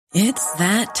It's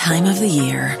that time of the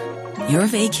year. Your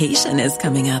vacation is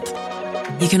coming up.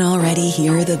 You can already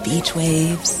hear the beach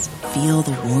waves, feel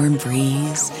the warm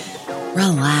breeze,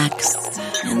 relax,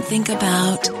 and think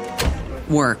about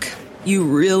work. You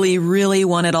really, really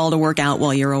want it all to work out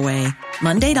while you're away.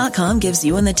 Monday.com gives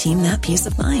you and the team that peace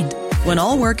of mind. When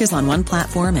all work is on one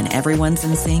platform and everyone's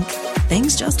in sync,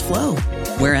 things just flow.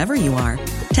 Wherever you are,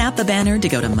 tap the banner to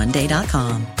go to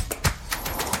Monday.com.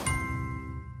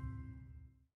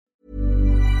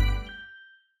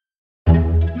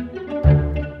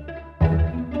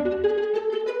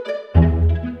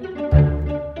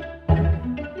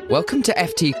 Welcome to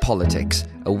FT Politics,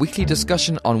 a weekly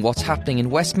discussion on what's happening in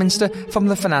Westminster from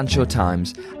the Financial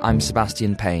Times. I'm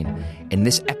Sebastian Payne. In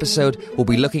this episode, we'll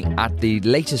be looking at the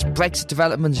latest Brexit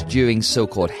developments during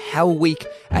so-called Hell Week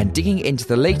and digging into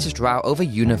the latest row over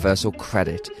universal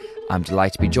credit. I'm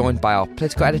delighted to be joined by our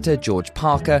political editor, George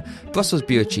Parker, Brussels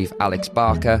Bureau Chief Alex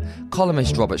Barker,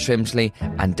 columnist Robert Shrimsley,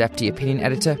 and Deputy Opinion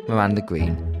Editor Miranda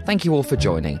Green. Thank you all for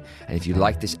joining, and if you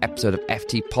like this episode of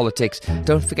FT Politics,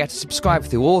 don't forget to subscribe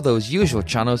through all those usual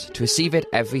channels to receive it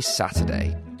every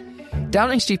Saturday.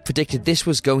 Downing Street predicted this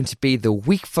was going to be the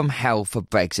week from hell for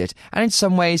Brexit, and in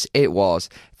some ways it was.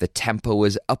 The tempo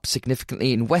was up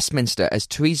significantly in Westminster as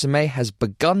Theresa May has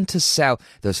begun to sell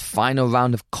those final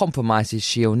round of compromises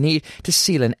she'll need to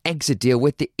seal an exit deal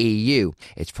with the EU.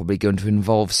 It's probably going to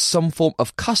involve some form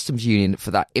of customs union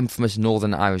for that infamous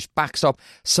Northern Irish backstop,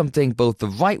 something both the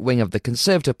right wing of the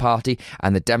Conservative Party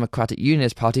and the Democratic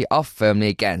Unionist Party are firmly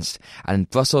against. And in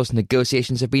Brussels,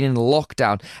 negotiations have been in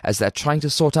lockdown as they're trying to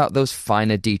sort out those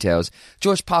finer details.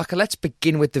 George Parker, let's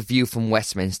begin with the view from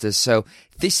Westminster. So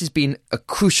this has been a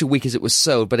crucial week as it was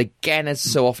sold, but again, as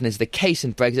so often is the case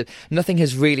in Brexit, nothing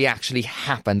has really actually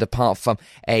happened apart from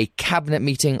a cabinet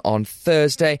meeting on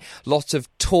Thursday, lots of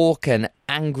talk and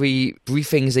angry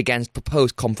briefings against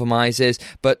proposed compromises,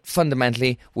 but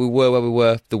fundamentally we were where we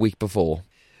were the week before.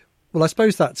 Well, I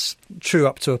suppose that's true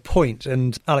up to a point,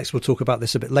 and Alex will talk about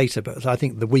this a bit later, but I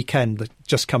think the weekend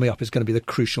just coming up is going to be the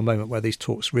crucial moment where these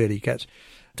talks really get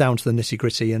down to the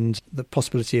nitty-gritty and the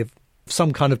possibility of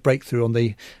some kind of breakthrough on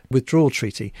the withdrawal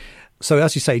treaty. So,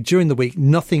 as you say, during the week,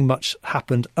 nothing much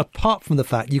happened, apart from the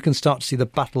fact you can start to see the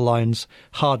battle lines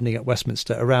hardening at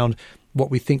Westminster around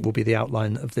what we think will be the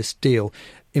outline of this deal.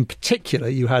 In particular,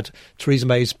 you had Theresa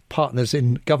May's partners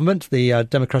in government, the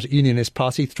Democratic Unionist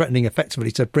Party, threatening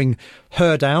effectively to bring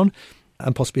her down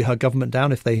and possibly her government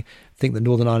down if they think that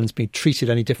Northern Ireland's being treated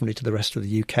any differently to the rest of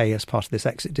the UK as part of this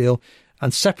exit deal.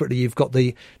 And separately, you've got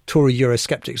the Tory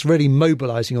Eurosceptics really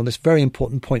mobilising on this very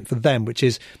important point for them, which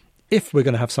is if we're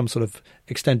going to have some sort of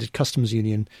extended customs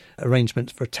union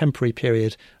arrangement for a temporary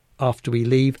period after we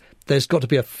leave, there's got to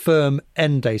be a firm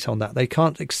end date on that. They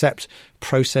can't accept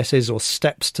processes or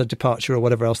steps to departure or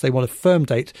whatever else. They want a firm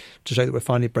date to show that we're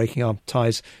finally breaking our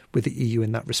ties with the EU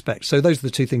in that respect. So those are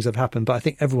the two things that have happened. But I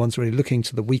think everyone's really looking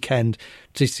to the weekend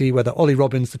to see whether Ollie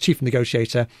Robbins, the chief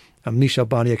negotiator, and Michel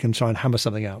Barnier can try and hammer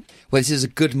something out. Well, this is a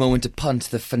good moment to punt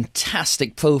the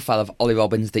fantastic profile of Ollie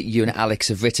Robbins that you and Alex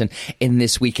have written in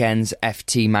this weekend's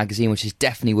FT magazine, which is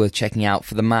definitely worth checking out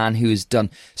for the man who has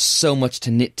done so much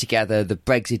to knit together the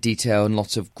Brexit detail and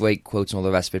lots of great quotes and all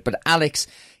the rest of it. But Alex,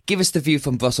 give us the view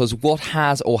from Brussels. What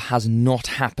has or has not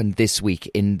happened this week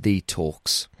in the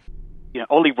talks?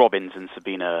 Ollie Robbins and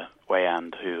Sabina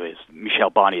Weyand, who is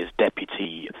Michel Barnier's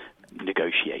deputy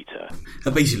negotiator,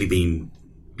 have basically been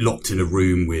locked in a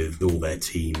room with all their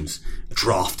teams,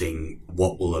 drafting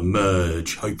what will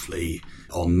emerge, hopefully,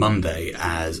 on Monday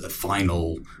as a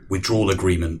final withdrawal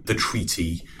agreement, the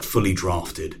treaty fully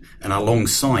drafted, and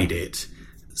alongside it,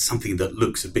 something that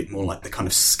looks a bit more like the kind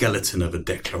of skeleton of a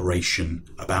declaration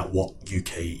about what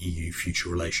UK-EU future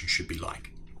relations should be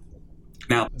like.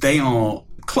 Now, they are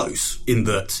close in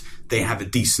that they have a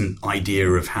decent idea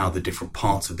of how the different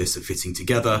parts of this are fitting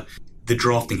together. The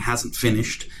drafting hasn't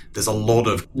finished. There's a lot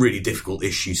of really difficult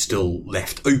issues still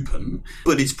left open,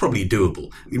 but it's probably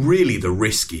doable. I mean, really, the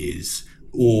risk is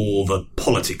all the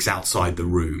politics outside the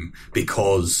room,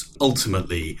 because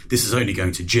ultimately this is only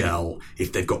going to gel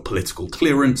if they've got political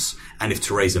clearance and if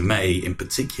Theresa May in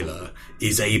particular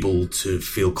is able to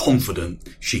feel confident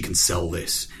she can sell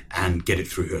this and get it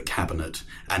through her cabinet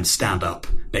and stand up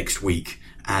next week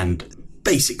and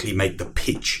basically make the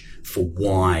pitch for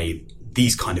why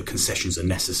these kind of concessions are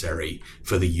necessary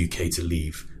for the UK to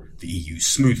leave the EU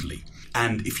smoothly.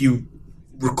 And if you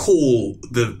recall,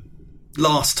 the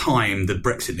last time the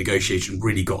Brexit negotiation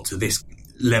really got to this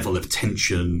level of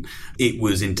tension, it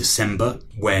was in December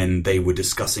when they were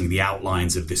discussing the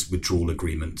outlines of this withdrawal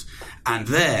agreement. And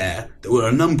there were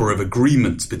a number of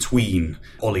agreements between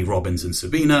Ollie Robbins and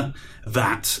Sabina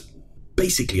that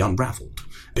basically unravelled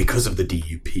because of the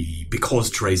DUP,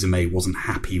 because Theresa May wasn't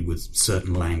happy with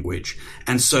certain language.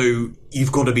 And so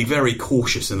you've got to be very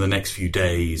cautious in the next few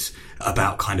days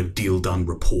about kind of deal done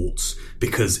reports,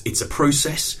 because it's a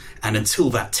process, and until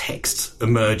that text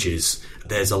emerges,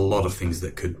 there's a lot of things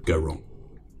that could go wrong.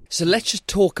 So let's just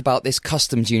talk about this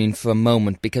customs union for a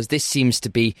moment, because this seems to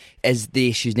be, as the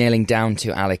issue's nailing down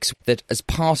to, Alex, that as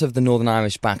part of the Northern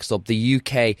Irish backstop, the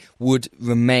UK would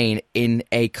remain in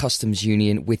a customs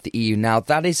union with the EU. Now,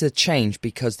 that is a change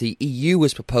because the EU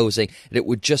was proposing that it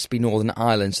would just be Northern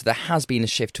Ireland. So there has been a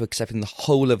shift to accepting the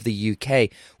whole of the UK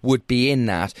would be in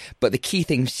that. But the key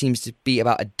thing seems to be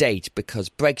about a date, because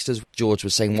Brexit, as George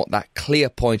was saying, what that clear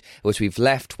point was we've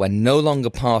left, we're no longer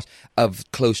part of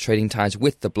close trading ties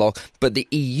with the bloc, but the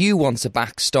EU wants a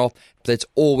backstop that's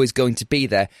always going to be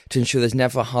there to ensure there's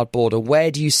never a hard border. Where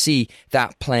do you see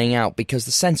that playing out? Because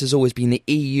the sense has always been the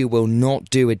EU will not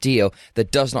do a deal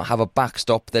that does not have a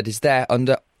backstop that is there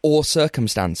under all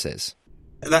circumstances.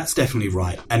 That's definitely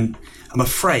right. And I'm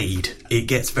afraid it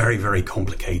gets very, very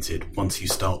complicated once you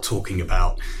start talking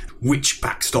about which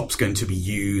backstop's going to be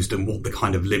used and what the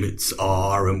kind of limits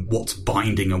are and what's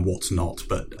binding and what's not.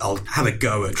 But I'll have a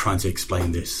go at trying to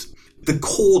explain this. The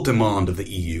core demand of the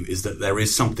EU is that there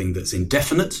is something that's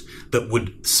indefinite, that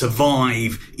would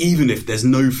survive even if there's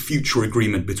no future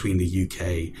agreement between the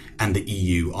UK and the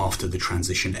EU after the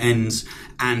transition ends,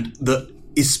 and that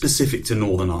is specific to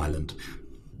Northern Ireland.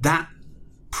 That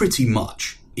pretty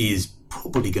much is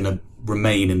probably going to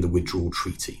remain in the withdrawal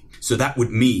treaty. So that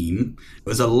would mean,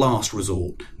 as a last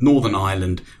resort, Northern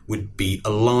Ireland would be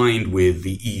aligned with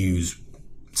the EU's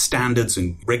standards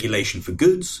and regulation for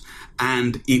goods,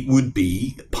 and it would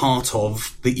be part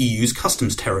of the EU's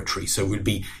customs territory. So it would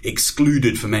be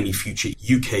excluded from any future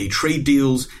UK trade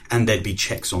deals, and there'd be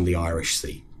checks on the Irish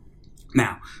Sea.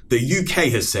 Now, the UK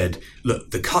has said,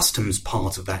 look, the customs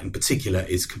part of that in particular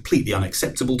is completely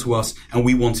unacceptable to us, and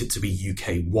we want it to be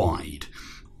UK-wide.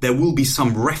 There will be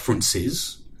some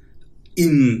references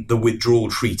in the withdrawal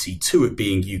treaty to it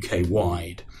being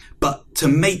UK-wide, but to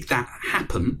make that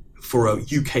happen for a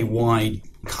UK-wide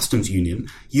customs union,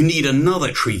 you need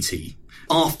another treaty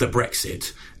after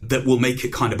Brexit that will make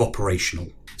it kind of operational.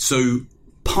 So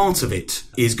part of it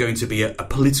is going to be a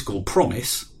political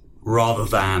promise rather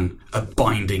than a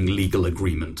binding legal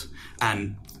agreement.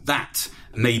 And that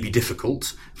may be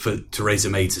difficult for Theresa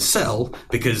May to sell,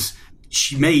 because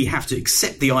she may have to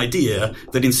accept the idea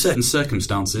that in certain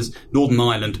circumstances, Northern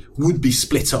Ireland would be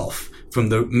split off from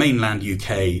the mainland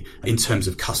UK in terms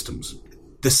of customs.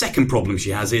 The second problem she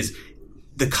has is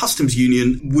the customs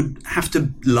union would have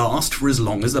to last for as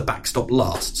long as the backstop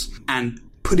lasts. And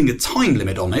putting a time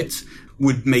limit on it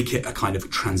would make it a kind of a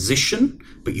transition,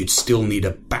 but you'd still need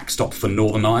a backstop for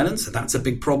Northern Ireland, so that's a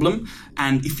big problem.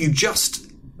 And if you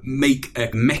just make a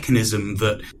mechanism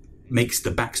that makes the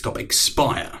backstop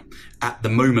expire, at the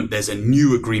moment there's a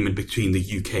new agreement between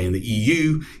the UK and the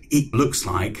EU, it looks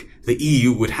like the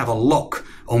EU would have a lock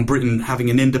on Britain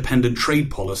having an independent trade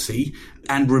policy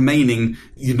and remaining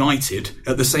united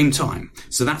at the same time.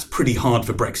 So that's pretty hard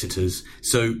for Brexiters.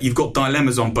 So you've got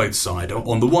dilemmas on both sides.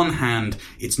 On the one hand,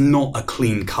 it's not a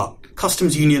clean-cut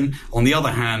customs union. On the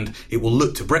other hand, it will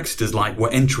look to Brexiters like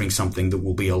we're entering something that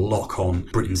will be a lock on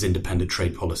Britain's independent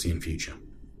trade policy in future.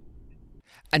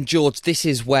 And George, this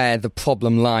is where the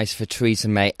problem lies for Theresa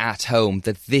May at home,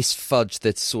 that this fudge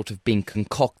that's sort of being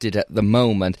concocted at the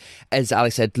moment, as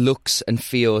Alex said, looks and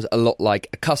feels a lot like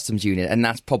a customs union. And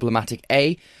that's problematic,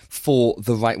 A, for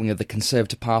the right wing of the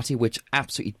Conservative Party, which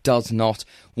absolutely does not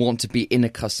want to be in a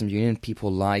customs union.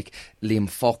 People like Liam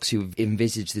Fox, who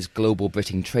envisaged this global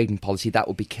Britain trading policy, that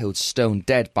will be killed stone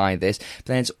dead by this. But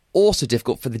then it's also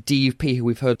difficult for the DUP, who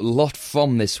we've heard a lot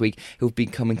from this week, who've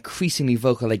become increasingly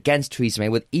vocal against Theresa May,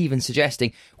 with even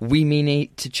suggesting we may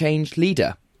need to change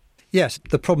leader. Yes,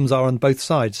 the problems are on both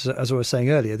sides. As I was saying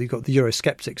earlier, you've got the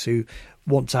Eurosceptics who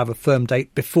want to have a firm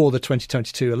date before the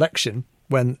 2022 election,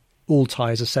 when all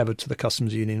ties are severed to the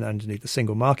customs union underneath the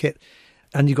single market.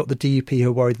 And you've got the DUP who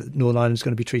are worried that Northern Ireland is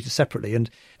going to be treated separately. And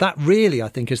that really, I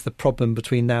think, is the problem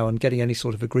between now and getting any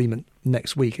sort of agreement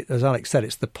next week. As Alex said,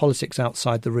 it's the politics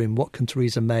outside the room. What can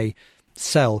Theresa May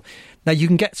sell? Now, you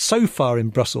can get so far in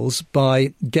Brussels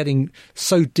by getting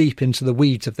so deep into the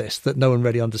weeds of this that no one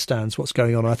really understands what's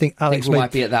going on. I think Alex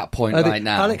might be at that point right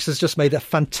now. Alex has just made a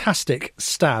fantastic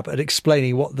stab at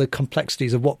explaining what the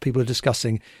complexities of what people are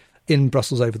discussing in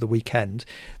Brussels over the weekend.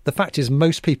 The fact is,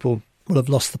 most people will have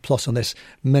lost the plot on this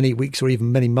many weeks or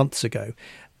even many months ago.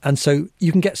 And so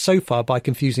you can get so far by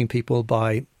confusing people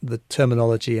by the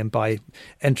terminology and by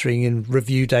entering in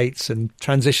review dates and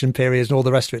transition periods and all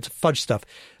the rest of it to fudge stuff.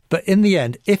 But in the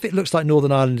end, if it looks like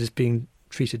Northern Ireland is being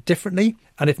treated differently.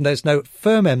 And if there's no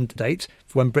firm end date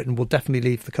for when Britain will definitely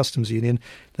leave the customs union,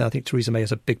 then I think Theresa May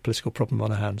has a big political problem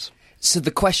on her hands. So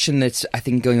the question that's, I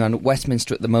think, going on at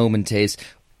Westminster at the moment is,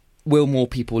 will more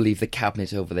people leave the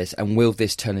cabinet over this, and will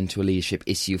this turn into a leadership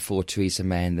issue for Theresa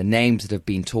May? And the names that have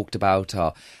been talked about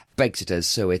are Brexiters,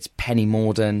 so it's Penny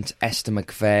Mordaunt, Esther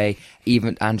McVey,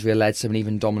 even Andrea Leadsom and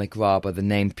even Dominic Raab are the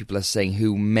names people are saying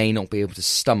who may not be able to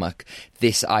stomach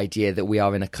this idea that we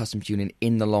are in a customs union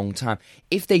in the long time.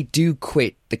 If they do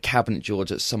quit the cabinet,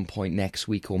 George, at some point next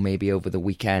week or maybe over the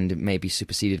weekend, it may be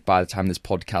superseded by the time this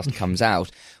podcast comes out,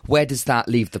 where does that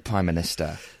leave the Prime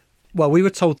Minister? Well, we were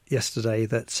told yesterday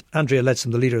that Andrea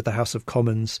Leadsom, the leader of the House of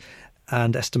Commons,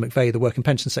 and Esther McVey, the Work and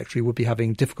Pension Secretary, would be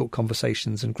having difficult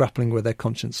conversations and grappling with their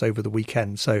conscience over the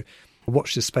weekend. So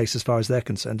watch this space as far as they're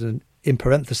concerned. And in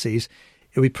parentheses,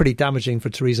 it would be pretty damaging for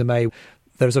Theresa May.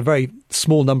 There's a very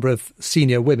small number of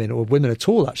senior women, or women at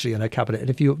all, actually, in her cabinet. And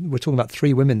if you were talking about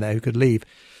 3 women there who could leave,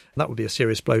 that would be a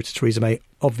serious blow to Theresa May,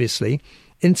 obviously.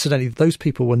 Incidentally, those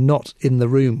people were not in the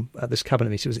room at this cabinet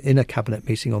meeting. It was in a cabinet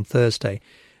meeting on Thursday.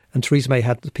 And Theresa May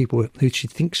had the people who she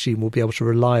thinks she will be able to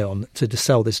rely on to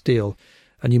sell this deal.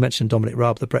 And you mentioned Dominic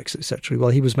Raab, the Brexit secretary.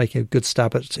 Well, he was making a good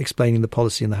stab at explaining the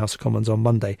policy in the House of Commons on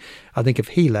Monday. I think if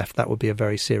he left, that would be a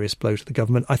very serious blow to the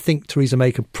government. I think Theresa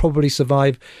May can probably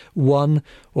survive 1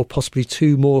 or possibly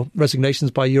 2 more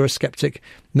resignations by Eurosceptic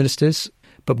ministers.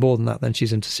 But more than that, then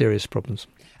she's into serious problems.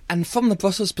 And from the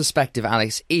Brussels perspective,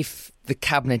 Alex, if the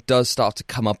cabinet does start to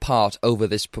come apart over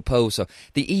this proposal,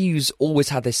 the EU's always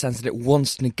had this sense that it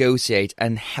wants to negotiate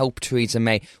and help Theresa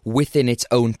May within its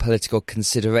own political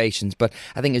considerations. But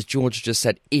I think, as George just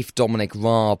said, if Dominic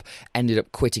Raab ended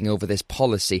up quitting over this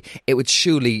policy, it would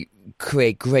surely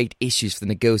create great issues for the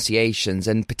negotiations,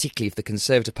 and particularly if the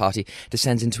Conservative Party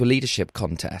descends into a leadership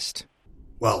contest.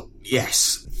 Well,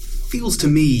 yes. Feels to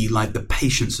me like the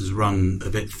patience has run a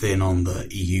bit thin on the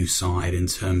EU side in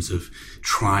terms of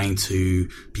trying to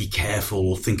be careful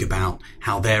or think about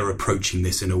how they're approaching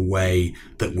this in a way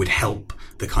that would help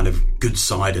the kind of good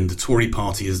side and the Tory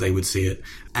party as they would see it.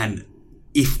 And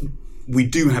if we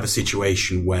do have a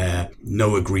situation where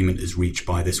no agreement is reached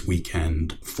by this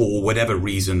weekend for whatever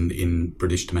reason in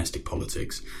British domestic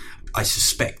politics, I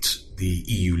suspect the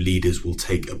EU leaders will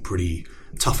take a pretty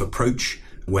tough approach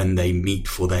when they meet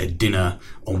for their dinner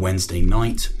on Wednesday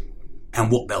night.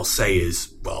 And what they'll say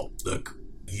is, well, look,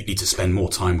 you need to spend more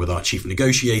time with our chief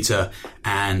negotiator,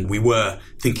 and we were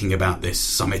thinking about this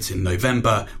summit in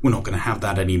November. We're not going to have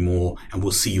that anymore, and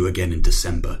we'll see you again in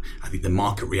December. I think the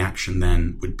market reaction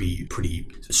then would be pretty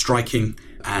striking,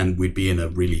 and we'd be in a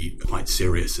really quite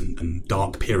serious and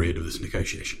dark period of this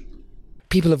negotiation.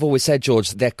 People have always said, George,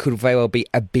 that there could very well be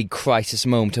a big crisis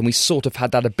moment, and we sort of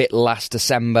had that a bit last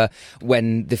December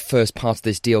when the first part of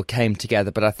this deal came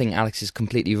together. But I think Alex is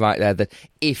completely right there that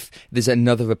if there's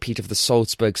another repeat of the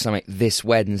Salzburg summit this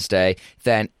Wednesday,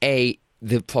 then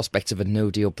the prospects of a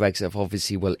no-deal Brexit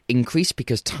obviously will increase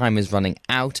because time is running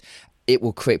out. It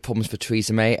will create problems for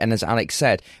Theresa May. And as Alex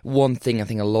said, one thing I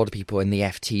think a lot of people in the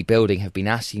FT building have been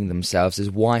asking themselves is,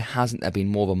 why hasn't there been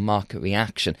more of a market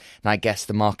reaction? And I guess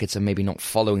the markets are maybe not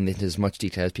following this in as much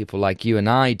detail as people like you and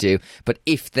I do. But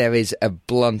if there is a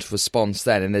blunt response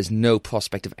then, and there's no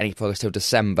prospect of any progress till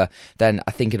December, then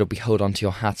I think it'll be hold on to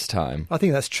your hats time. I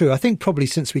think that's true. I think probably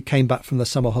since we came back from the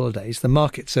summer holidays, the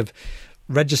markets have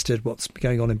registered what's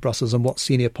going on in Brussels and what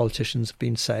senior politicians have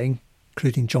been saying,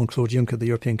 including Jean-Claude Juncker, the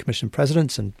European Commission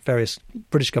President, and various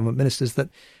British government ministers, that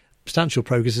substantial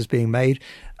progress is being made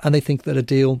and they think that a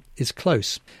deal is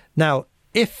close. Now,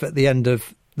 if at the end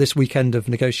of this weekend of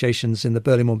negotiations in the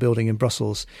Berlaymont building in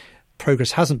Brussels,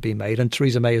 progress hasn't been made and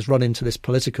Theresa May has run into this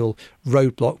political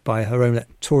roadblock by her own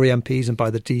Tory MPs and by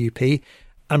the DUP,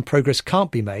 and progress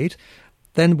can't be made,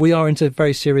 then we are into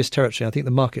very serious territory. I think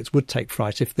the markets would take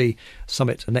fright if the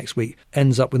summit next week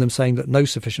ends up with them saying that no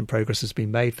sufficient progress has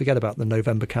been made. Forget about the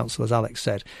November Council, as Alex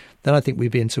said. Then I think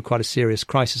we'd be into quite a serious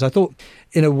crisis. I thought,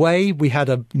 in a way, we had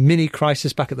a mini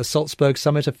crisis back at the Salzburg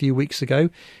summit a few weeks ago,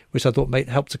 which I thought might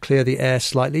help to clear the air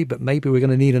slightly, but maybe we're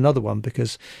going to need another one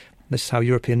because this is how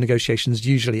European negotiations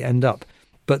usually end up.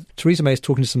 But Theresa May is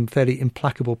talking to some fairly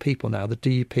implacable people now. The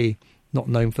DUP, not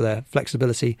known for their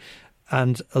flexibility,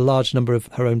 and a large number of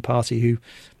her own party who,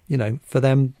 you know, for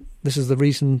them, this is the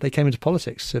reason they came into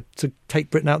politics, to take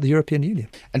Britain out of the European Union.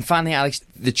 And finally, Alex,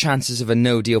 the chances of a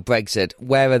no-deal Brexit,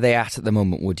 where are they at the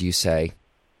moment, would you say?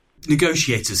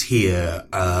 Negotiators here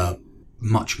are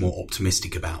much more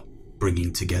optimistic about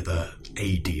bringing together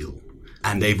a deal.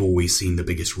 And they've always seen the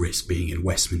biggest risk being in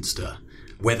Westminster.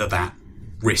 Whether that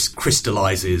risk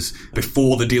crystallises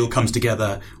before the deal comes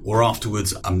together or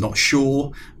afterwards, I'm not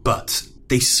sure. But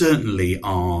they certainly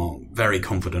are very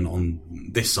confident on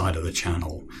this side of the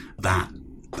channel that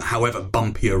however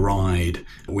bumpy a ride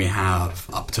we have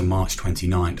up to March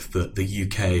 29th, that the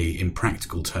UK, in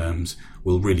practical terms,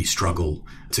 will really struggle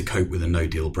to cope with a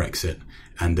no-deal Brexit,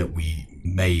 and that we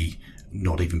may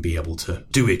not even be able to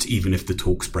do it even if the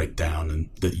talks break down, and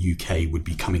that UK would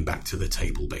be coming back to the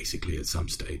table basically at some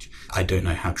stage. I don't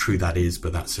know how true that is,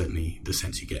 but that's certainly the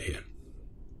sense you get here.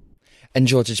 And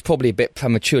George, it's probably a bit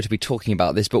premature to be talking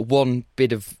about this, but one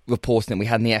bit of reporting that we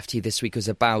had in the FT this week was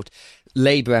about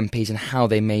Labour MPs and how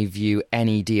they may view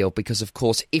any deal. Because, of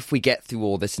course, if we get through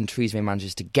all this and Theresa May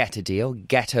manages to get a deal,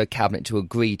 get her cabinet to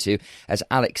agree to, as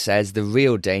Alex says, the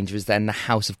real danger is then the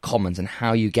House of Commons and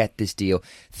how you get this deal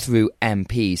through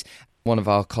MPs. One of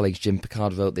our colleagues, Jim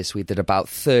Pickard, wrote this week that about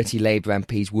 30 Labour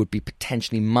MPs would be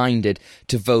potentially minded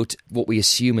to vote what we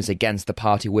assume is against the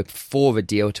party whip for a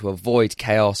deal to avoid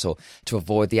chaos or to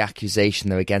avoid the accusation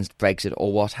they're against Brexit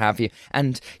or what have you.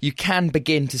 And you can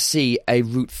begin to see a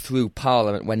route through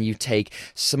Parliament when you take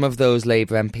some of those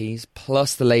Labour MPs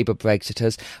plus the Labour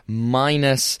Brexiters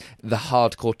minus the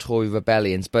hardcore Tory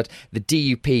rebellions. But the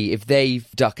DUP, if they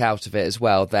duck out of it as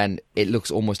well, then it looks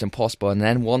almost impossible. And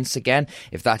then once again,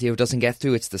 if that deal doesn't get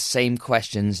through, it's the same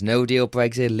questions: no deal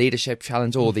Brexit, leadership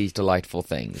challenge, all these delightful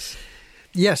things.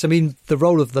 Yes, I mean, the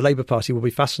role of the Labour Party will be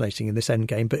fascinating in this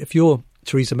endgame, but if you're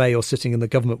Theresa May or sitting in the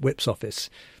government whip's office,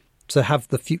 to have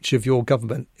the future of your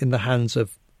government in the hands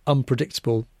of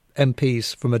unpredictable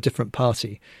MPs from a different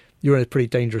party, you're in a pretty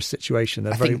dangerous situation.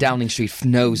 I think Downing Street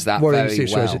knows that very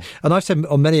well. And I've said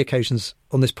on many occasions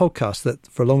on this podcast that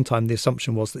for a long time the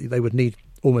assumption was that they would need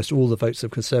almost all the votes of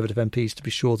Conservative MPs to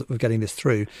be sure that we're getting this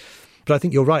through. But I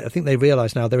think you're right. I think they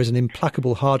realise now there is an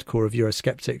implacable hardcore of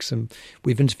Eurosceptics, and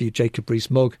we've interviewed Jacob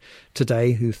Rees-Mogg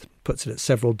today, who puts it at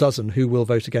several dozen, who will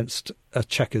vote against a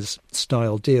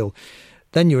Chequers-style deal.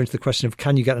 Then you're into the question of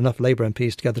can you get enough Labour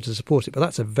MPs together to support it? But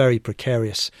that's a very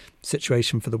precarious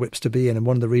situation for the whips to be in, and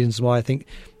one of the reasons why I think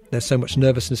there's so much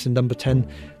nervousness in Number 10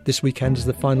 this weekend as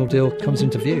the final deal comes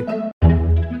into view.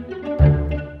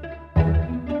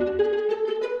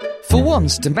 For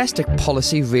once, domestic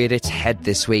policy reared its head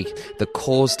this week. The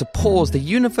cause to pause the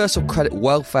universal credit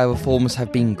welfare reforms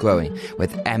have been growing,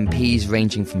 with MPs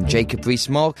ranging from Jacob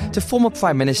Rees-Mogg to former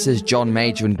Prime Ministers John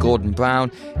Major and Gordon Brown.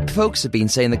 Folks have been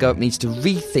saying the government needs to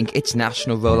rethink its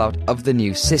national rollout of the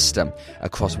new system.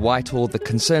 Across Whitehall, the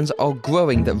concerns are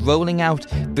growing that rolling out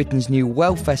Britain's new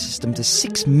welfare system to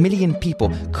 6 million people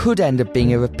could end up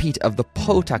being a repeat of the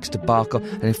poll tax debacle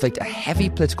and inflict a heavy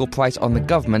political price on the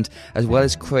government, as well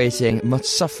as creating much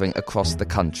suffering across the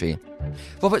country.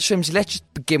 Robert Shrimsey, let's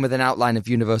just begin with an outline of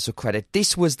universal credit.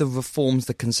 This was the reforms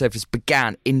the Conservatives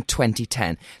began in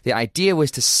 2010. The idea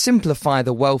was to simplify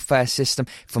the welfare system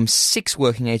from 6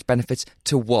 working age benefits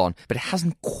to 1, but it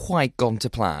hasn't quite gone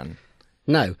to plan.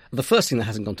 No. The first thing that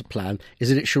hasn't gone to plan is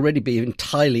that it should already be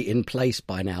entirely in place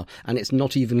by now, and it's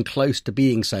not even close to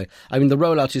being so. I mean, the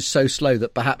rollout is so slow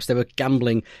that perhaps they were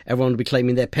gambling everyone would be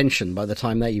claiming their pension by the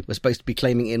time they were supposed to be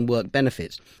claiming in-work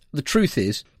benefits. The truth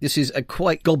is, this is a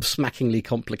quite gobsmackingly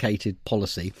complicated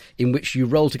policy in which you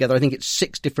roll together, I think it's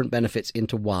 6 different benefits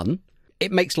into one.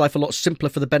 It makes life a lot simpler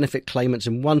for the benefit claimants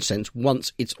in one sense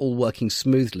once it's all working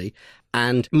smoothly,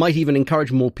 and might even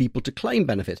encourage more people to claim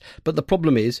benefits. But the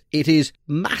problem is, it is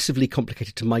massively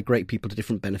complicated to migrate people to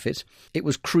different benefits. It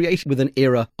was created with an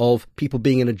era of people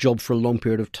being in a job for a long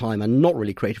period of time and not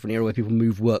really created for an era where people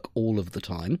move work all of the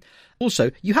time.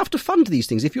 Also, you have to fund these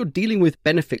things. If you're dealing with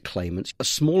benefit claimants,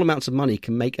 small amounts of money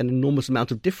can make an enormous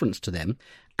amount of difference to them.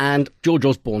 And George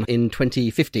Osborne, in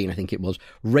 2015, I think it was,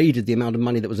 raided the amount of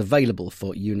money that was available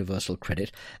for universal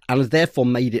credit and has therefore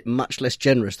made it much less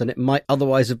generous than it might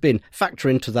otherwise have been. Factor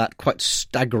into that quite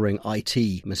staggering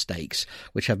IT mistakes,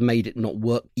 which have made it not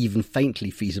work even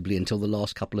faintly feasibly until the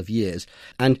last couple of years.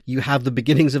 And you have the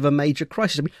beginnings of a major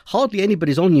crisis. I mean, hardly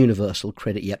anybody's on universal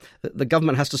credit yet. The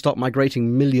government has to start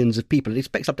migrating millions of people. It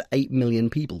expects up to 8 million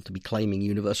people to be claiming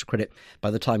universal credit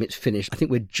by the time it's finished. I think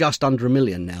we're just under 1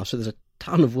 million now, so there's a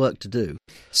ton of work to do.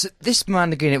 So this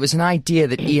Miranda Green, it was an idea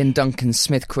that Ian Duncan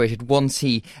Smith created once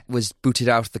he was booted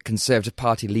out of the Conservative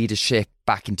Party leadership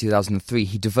back in 2003.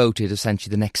 He devoted essentially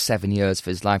the next 7 years of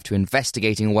his life to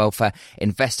investigating welfare,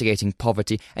 investigating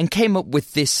poverty, and came up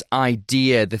with this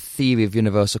idea, the theory of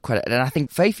universal credit. And I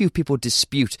think very few people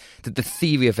dispute that the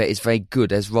theory of it is very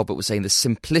good, as Robert was saying, the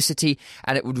simplicity,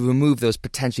 and it would remove those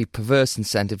potentially perverse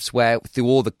incentives where through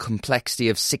all the complexity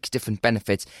of 6 different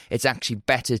benefits, it's actually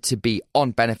better to be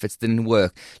on benefits than in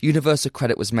work. Universal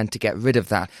credit was meant to get rid of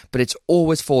that, but it's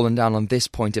always fallen down on this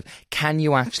point of can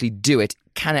you actually do it?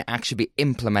 Can it actually be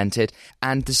implemented?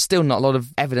 And there's still not a lot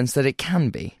of evidence that it can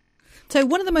be. So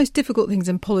one of the most difficult things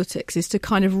in politics is to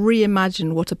kind of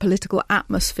reimagine what a political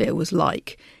atmosphere was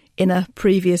like in a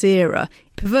previous era,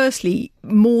 perversely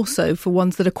more so for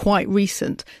ones that are quite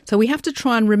recent. So we have to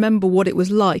try and remember what it was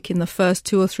like in the first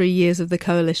 2 or 3 years of the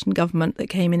coalition government that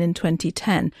came in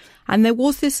 2010. And there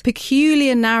was this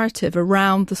peculiar narrative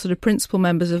around the sort of principal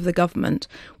members of the government,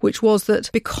 which was that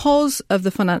because of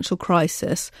the financial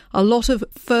crisis, a lot of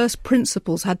first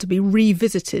principles had to be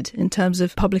revisited in terms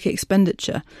of public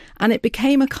expenditure. And it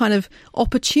became a kind of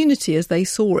opportunity, as they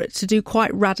saw it, to do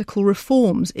quite radical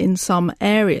reforms in some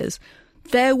areas.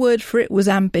 Their word for it was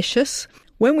ambitious.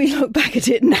 When we look back at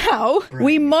it now,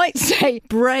 we might say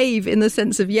brave in the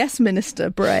sense of, yes, Minister,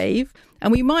 brave.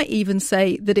 And we might even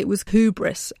say that it was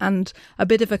hubris and a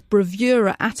bit of a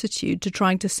bravura attitude to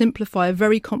trying to simplify a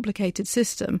very complicated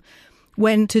system,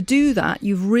 when to do that,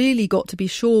 you've really got to be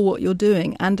sure what you're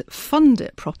doing and fund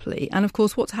it properly. And of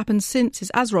course, what's happened since is,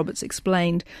 as Robert's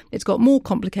explained, it's got more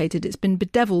complicated. It's been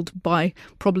bedeviled by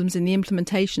problems in the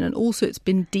implementation, and also it's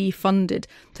been defunded.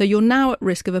 So you're now at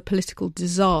risk of a political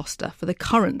disaster for the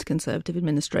current Conservative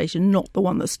administration, not the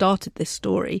one that started this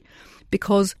story,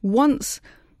 because once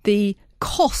the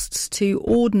costs to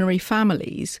ordinary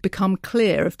families become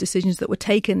clear of decisions that were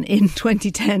taken in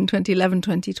 2010, 2011,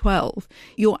 2012,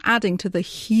 you're adding to the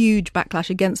huge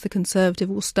backlash against the Conservative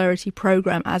austerity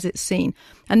programme as it's seen.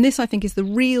 And this, I think, is the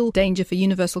real danger for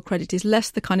universal credit, is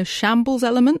less the kind of shambles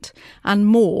element and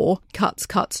more cuts,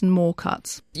 and more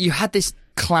cuts. You had this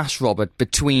clash, Robert,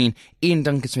 between Ian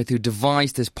Duncan Smith, who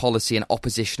devised this policy in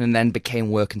opposition and then became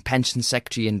Work and Pension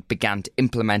Secretary and began to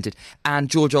implement it, and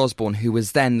George Osborne, who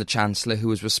was then the Chancellor, who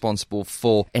was responsible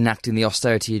for enacting the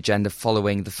austerity agenda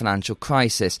following the financial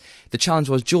crisis. The challenge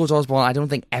was George Osborne, I don't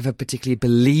think, ever particularly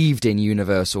believed in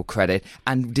universal credit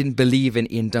and didn't believe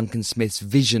in Ian Duncan Smith's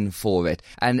vision for it,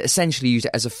 and essentially used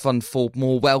it as a fund for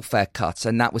more welfare cuts.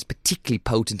 And that was particularly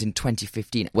potent in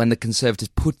 2015 when the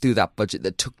Conservatives put through that budget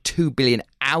that took $2 billion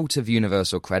out of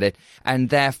universal credit, and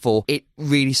therefore it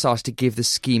really starts to give the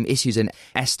scheme issues. And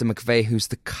Esther McVey, who's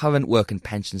the current Work and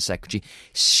Pension Secretary,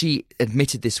 she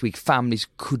admitted this week families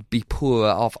could be poorer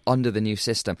off under the new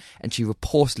system, and she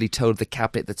reportedly told the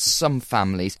Cabinet that some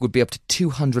families would be up to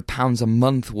 £200 a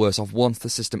month worse off once the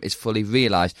system is fully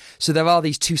realised. So there are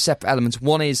these two separate elements.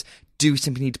 One is, do we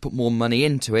simply need to put more money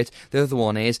into it? The other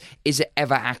one is it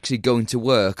ever actually going to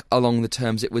work along the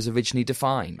terms it was originally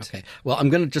defined? Okay, well, I'm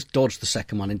going to just dodge the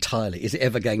second one entirely. Is it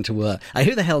ever going to work?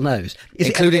 Who the hell knows?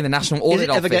 Including the National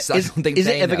Audit Office. Is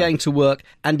it ever going to work?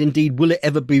 And indeed, will it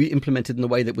ever be implemented in the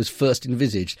way that was first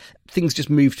envisaged? Things just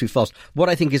move too fast. What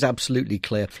I think is absolutely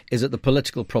clear is that the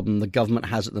political problem the government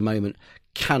has at the moment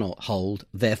cannot hold,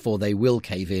 therefore they will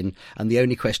cave in, and the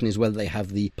only question is whether they have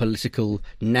the political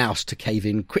nous to cave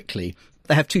in quickly.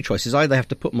 They have two choices. Either they have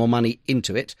to put more money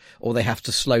into it, or they have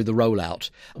to slow the rollout.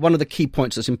 One of the key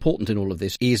points that's important in all of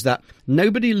this is that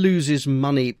nobody loses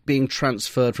money being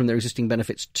transferred from their existing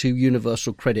benefits to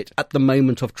universal credit at the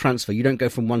moment of transfer. You don't go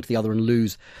from one to the other and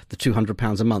lose the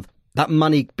 £200 a month. That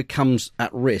money becomes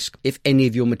at risk if any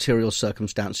of your material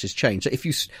circumstances change. So if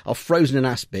you are frozen in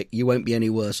aspic, you won't be any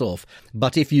worse off.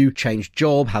 But if you change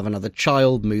job, have another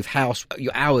child, move house,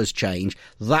 your hours change,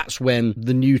 that's when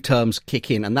the new terms kick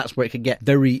in, and that's where it could get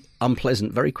very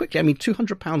unpleasant very quickly. I mean,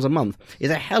 £200 a month is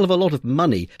a hell of a lot of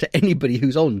money to anybody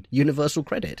who's on universal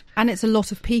credit. And it's a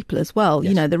lot of people as well. Yes.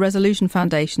 You know, the Resolution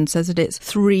Foundation says that it's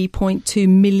 3.2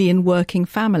 million working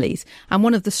families. And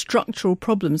one of the structural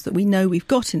problems that we know we've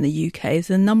got in the UK is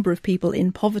the number of people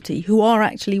in poverty who are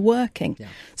actually working. Yeah.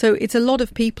 So it's a lot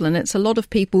of people, and it's a lot of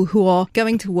people who are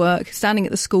going to work, standing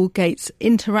at the school gates,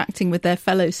 interacting with their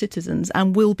fellow citizens,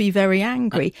 and will be very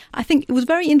angry. I think it was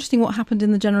very interesting what happened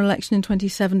in the general election in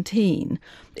 2017.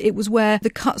 It was where the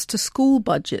cuts to school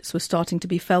budgets were starting to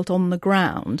be felt on the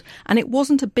ground, and it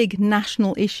wasn't a big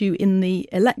national issue in the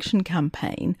election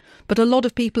campaign, but a lot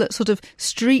of people at sort of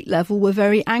street level were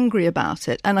very angry about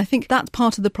it. And I think that's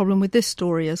part of the problem with this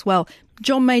story as well.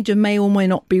 John Major may or may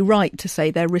not be right to say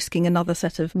they're risking another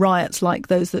set of riots like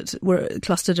those that were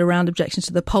clustered around objections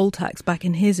to the poll tax back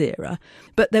in his era.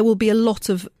 But there will be a lot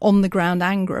of on-the-ground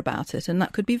anger about it, and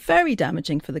that could be very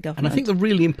damaging for the government. And I think the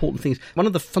really important thing is one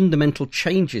of the fundamental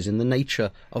changes in the nature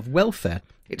of welfare.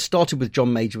 It started with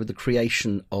John Major with the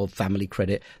creation of family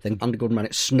credit, then under Gordon Brown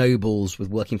it snowballs with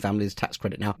working families tax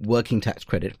credit, now working tax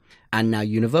credit, and now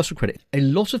universal credit. A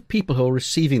lot of people who are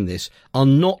receiving this are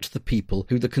not the people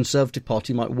who the Conservative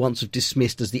Party might once have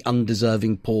dismissed as the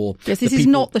undeserving poor. Yes, this is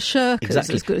not the shirkers,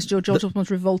 exactly. As good as George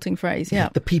Osborne's revolting phrase, yeah.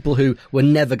 The people who were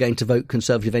never going to vote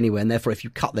Conservative anyway, and therefore if you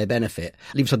cut their benefit,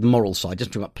 leave aside the moral side,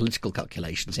 just talking about political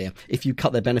calculations here, if you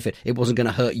cut their benefit, it wasn't going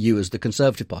to hurt you as the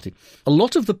Conservative Party. A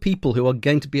lot of the people who are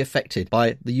going to be affected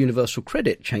by the universal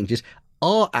credit changes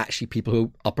are actually people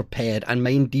who are prepared and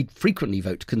may indeed frequently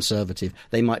vote Conservative.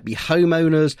 They might be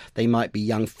homeowners, they might be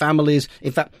young families.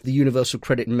 In fact, the universal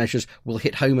credit measures will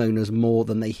hit homeowners more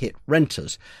than they hit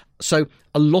renters. So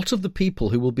a lot of the people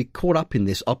who will be caught up in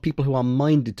this are people who are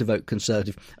minded to vote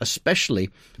Conservative,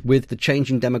 especially with the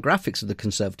changing demographics of the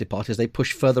Conservative Party as they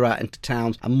push further out into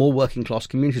towns and more working class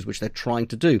communities, which they're trying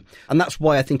to do. And that's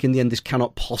why I think in the end this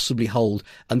cannot possibly hold.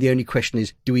 And the only question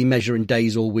is, do we measure in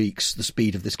days or weeks the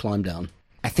speed of this climb down?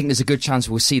 I think there's a good chance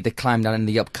we'll see the climb down in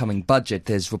the upcoming budget.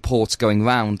 There's reports going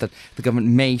round that the government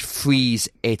may freeze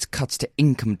its cuts to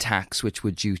income tax, which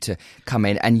were due to come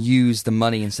in, and use the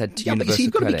money instead to universal credit. But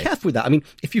you've got to be careful with that. I mean,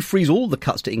 if you freeze all the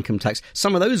cuts to income tax,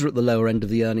 some of those are at the lower end of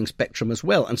the earning spectrum as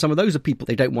well, and some of those are people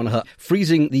they don't want to hurt.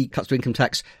 Freezing the cuts to income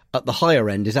tax at the higher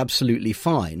end is absolutely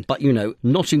fine, but,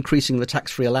 not increasing the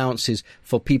tax-free allowances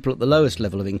for people at the lowest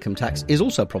level of income tax is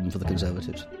also a problem for the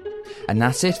Conservatives. And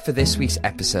that's it for this week's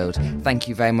episode. Thank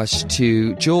you very much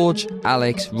to George,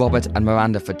 Alex, Robert and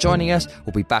Miranda for joining us.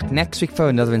 We'll be back next week for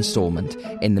another instalment.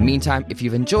 In the meantime, if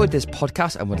you've enjoyed this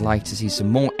podcast and would like to see some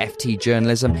more FT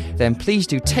journalism, then please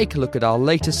do take a look at our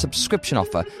latest subscription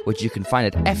offer, which you can find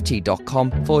at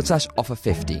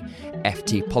ft.com/offer50.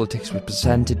 FT Politics was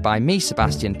presented by me,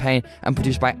 Sebastian Payne, and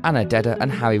produced by Anna Dedder and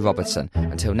Harry Robertson.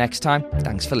 Until next time,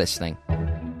 thanks for listening.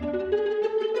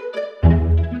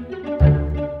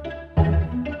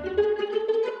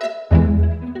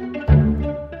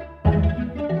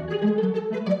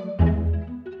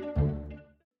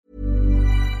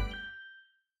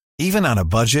 Even on a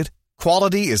budget,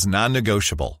 quality is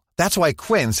non-negotiable. That's why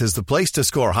Quince is the place to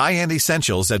score high-end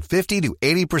essentials at 50 to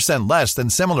 80% less than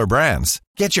similar brands.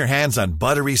 Get your hands on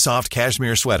buttery soft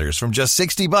cashmere sweaters from just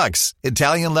 $60,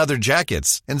 Italian leather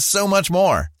jackets, and so much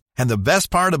more. And the best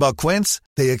part about Quince,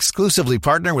 they exclusively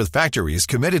partner with factories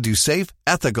committed to safe,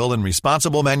 ethical, and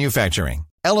responsible manufacturing.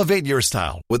 Elevate your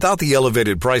style without the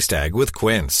elevated price tag with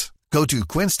Quince. Go to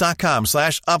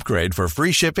quince.com/upgrade for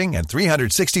free shipping and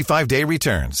 365-day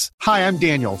returns. Hi, I'm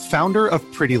Daniel, founder of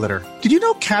Pretty Litter. Did you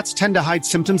know cats tend to hide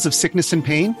symptoms of sickness and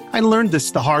pain? I learned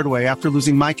this the hard way after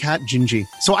losing my cat, Gingy.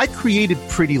 So I created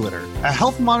Pretty Litter, a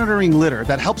health monitoring litter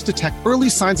that helps detect early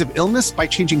signs of illness by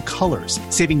changing colors,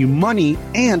 saving you money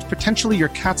and potentially your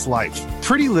cat's life.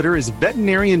 Pretty Litter is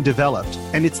veterinarian developed,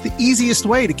 and it's the easiest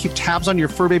way to keep tabs on your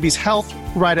fur baby's health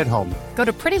right at home. Go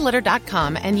to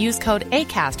prettylitter.com and use code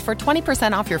ACAST for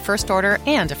 20% off your first order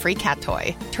and a free cat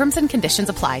toy. Terms and conditions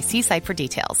apply. See site for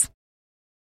details.